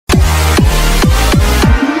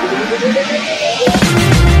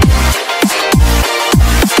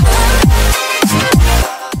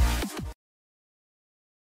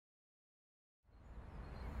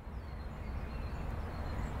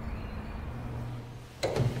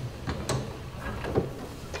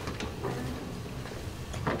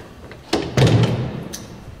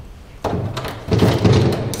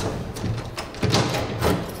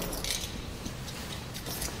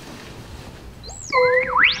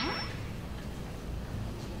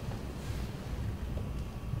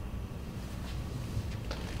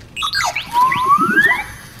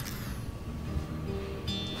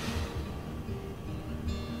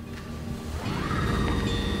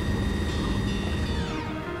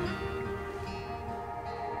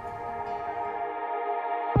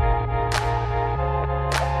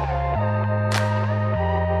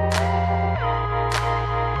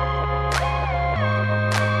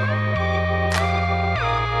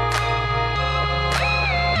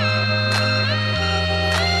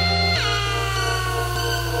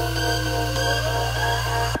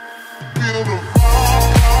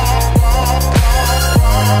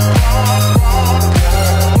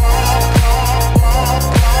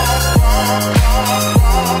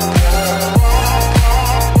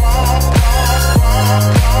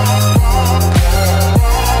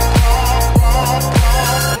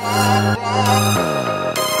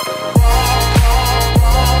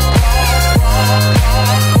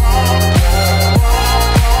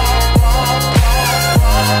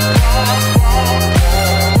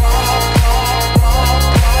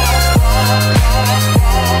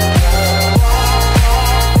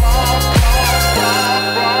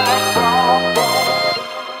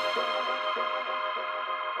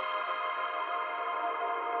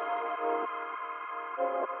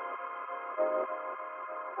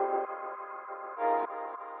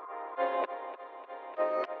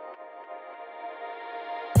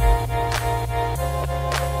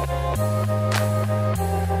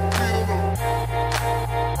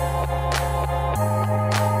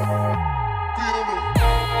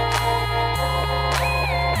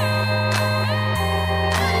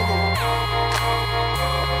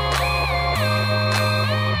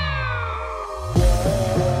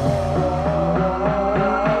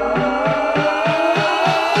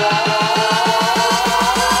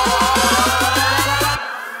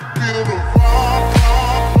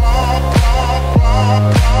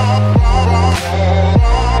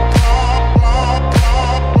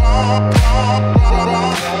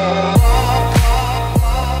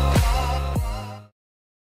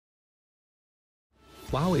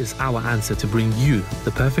WOW is our answer to bring you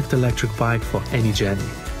the perfect electric bike for any journey.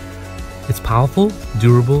 It's powerful,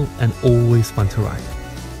 durable, and always fun to ride.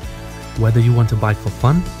 Whether you want a bike for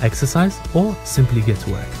fun, exercise, or simply get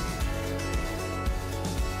to work.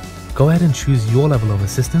 Go ahead and choose your level of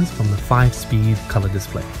assistance from the 5-speed color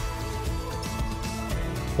display.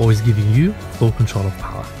 Always giving you full control of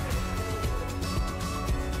power.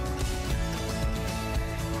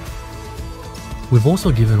 We've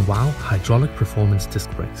also given WOW hydraulic performance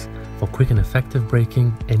disc brakes for quick and effective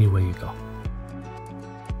braking anywhere you go.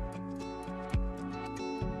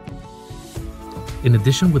 In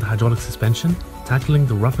addition, with hydraulic suspension, tackling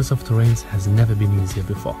the roughest of terrains has never been easier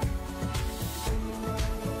before.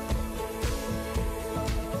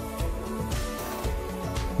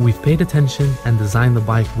 We've paid attention and designed the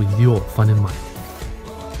bike with your fun in mind.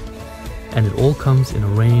 And it all comes in a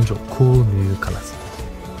range of cool new colors.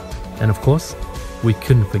 And of course, we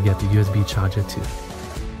couldn't forget the USB charger too.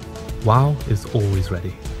 WOW is always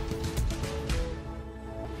ready.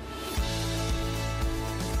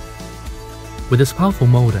 With its powerful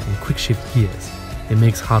motor and quick shift gears, it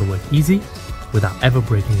makes hard work easy without ever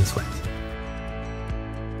breaking a sweat.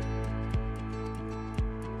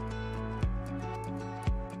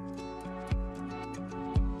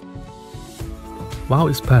 WOW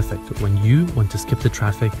is perfect when you want to skip the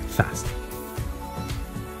traffic fast.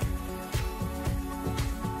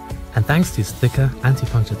 And thanks to its thicker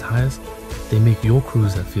anti-puncture tires, they make your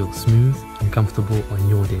cruiser feel smooth and comfortable on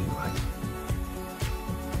your daily ride.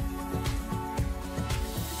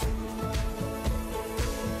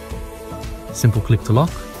 Simple click to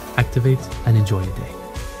lock, activate, and enjoy your day.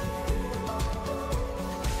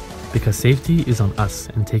 Because safety is on us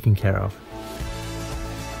and taken care of.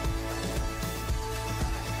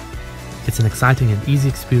 It's an exciting and easy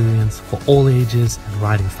experience for all ages and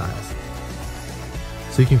riding styles.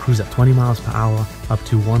 So you can cruise at 20 miles per hour up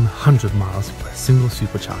to 100 miles per single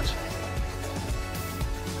supercharge.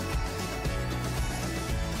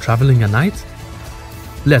 Traveling at night?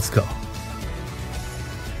 Let's go!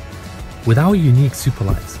 With our unique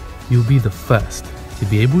superlights, you'll be the first to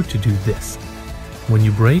be able to do this. When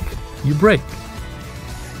you brake, you brake.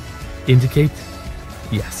 Indicate?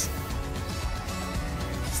 Yes.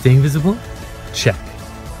 Staying visible? Check.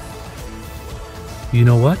 You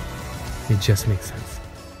know what? It just makes sense.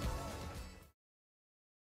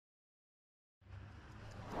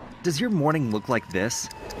 Does your morning look like this?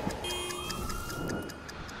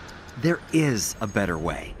 There is a better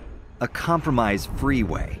way. A compromise-free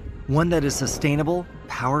way. One that is sustainable,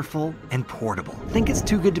 powerful, and portable. Think it's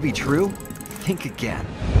too good to be true? Think again.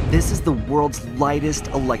 This is the world's lightest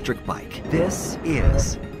electric bike. This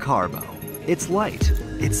is Carbo. It's light,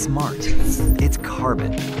 it's smart, it's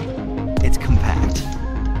carbon, it's compact.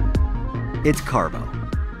 It's Carbo.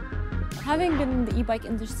 Having been in the e-bike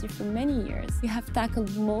industry for many years, we have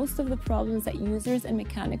tackled most of the problems that users and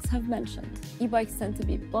mechanics have mentioned. E-bikes tend to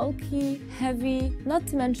be bulky, heavy, not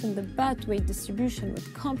to mention the bad weight distribution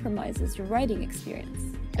which compromises your riding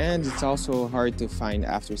experience. And it's also hard to find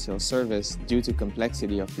after-sales service due to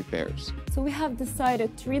complexity of repairs. So we have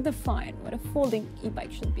decided to redefine what a folding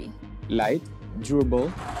e-bike should be. Light,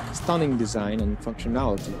 durable, stunning design and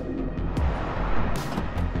functionality.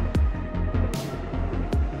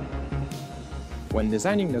 When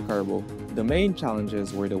designing the Carbo, the main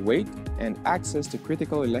challenges were the weight and access to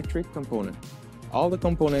critical electric components. All the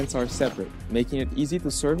components are separate, making it easy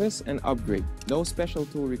to service and upgrade. No special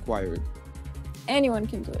tool required. Anyone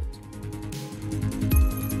can do it.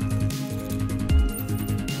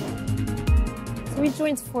 So we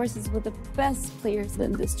joined forces with the best players in the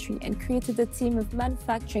industry and created a team of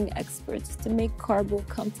manufacturing experts to make Carbo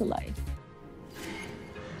come to life.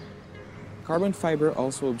 Carbon fiber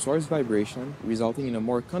also absorbs vibration, resulting in a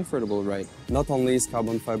more comfortable ride. Not only is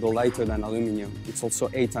carbon fiber lighter than aluminum, it's also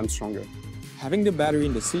 8 times stronger. Having the battery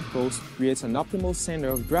in the seat post creates an optimal center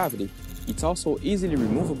of gravity. It's also easily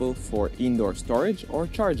removable for indoor storage or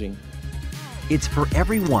charging. It's for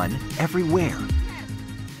everyone, everywhere.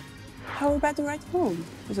 How about the ride home?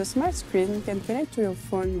 With a smart screen, you can connect to your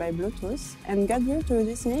phone by Bluetooth and guide you to your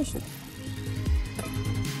destination.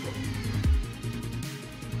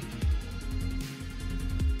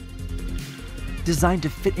 Designed to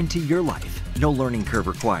fit into your life, no learning curve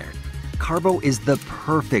required. Carbo is the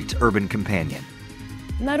perfect urban companion.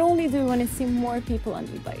 Not only do we want to see more people on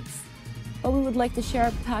e-bikes, but we would like to share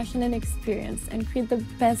our passion and experience and create the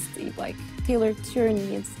best e-bike tailored to your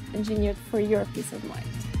needs, engineered for your peace of mind.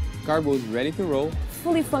 Carbo is ready to roll,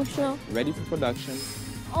 Fully functional, ready for production.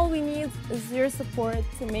 all we need is your support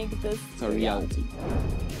to make this a reality.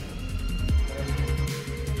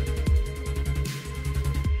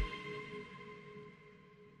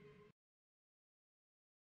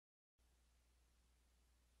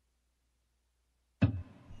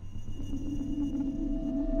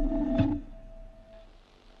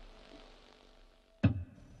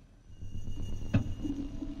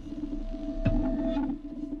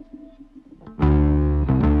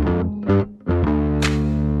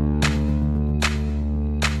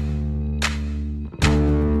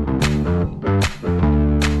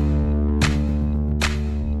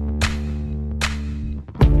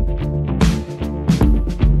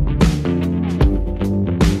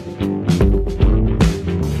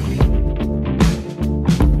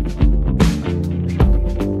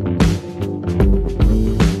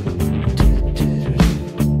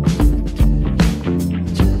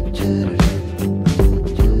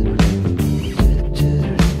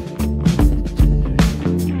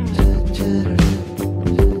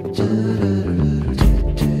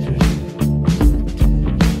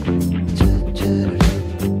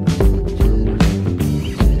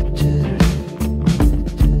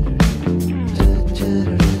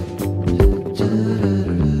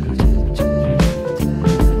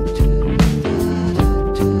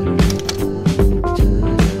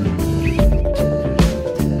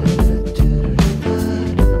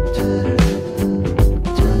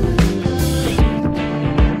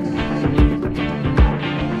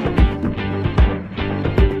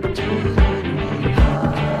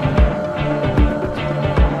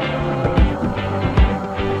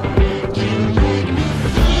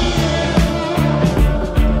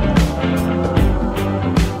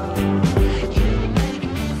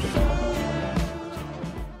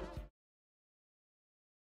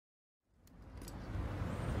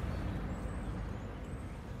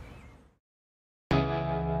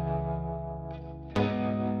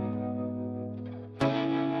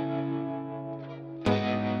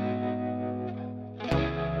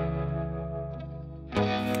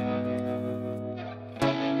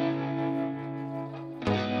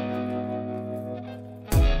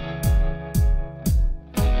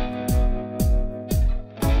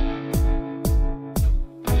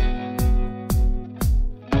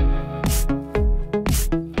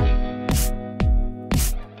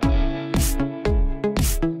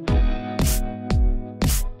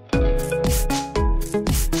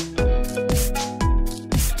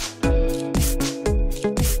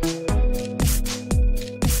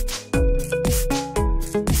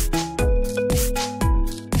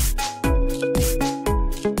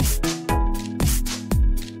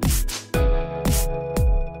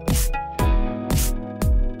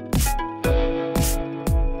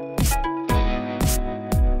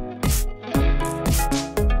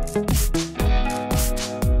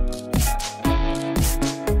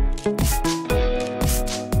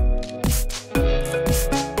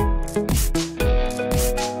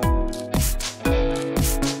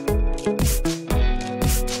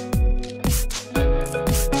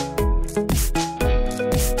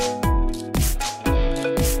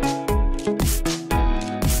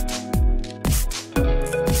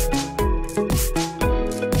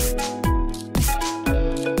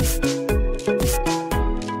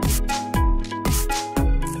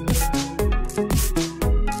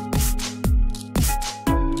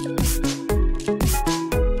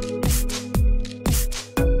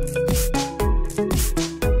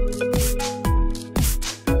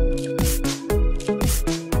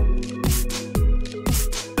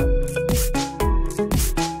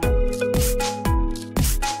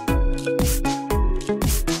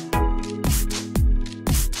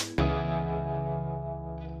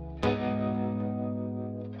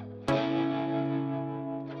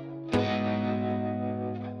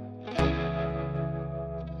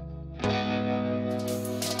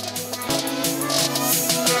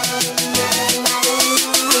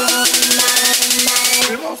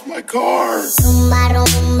 my car. Rumba,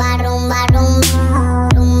 rumba, rumba, rumba.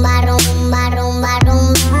 Rumba, rumba, rumba,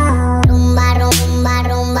 rumba. Rumba, rumba,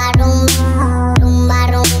 rumba, rumba. Rumba,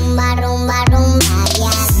 rumba, rumba, rumba.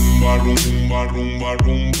 Yeah. Rumba, rumba, rumba,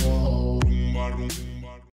 rumba. Rumba, rumba.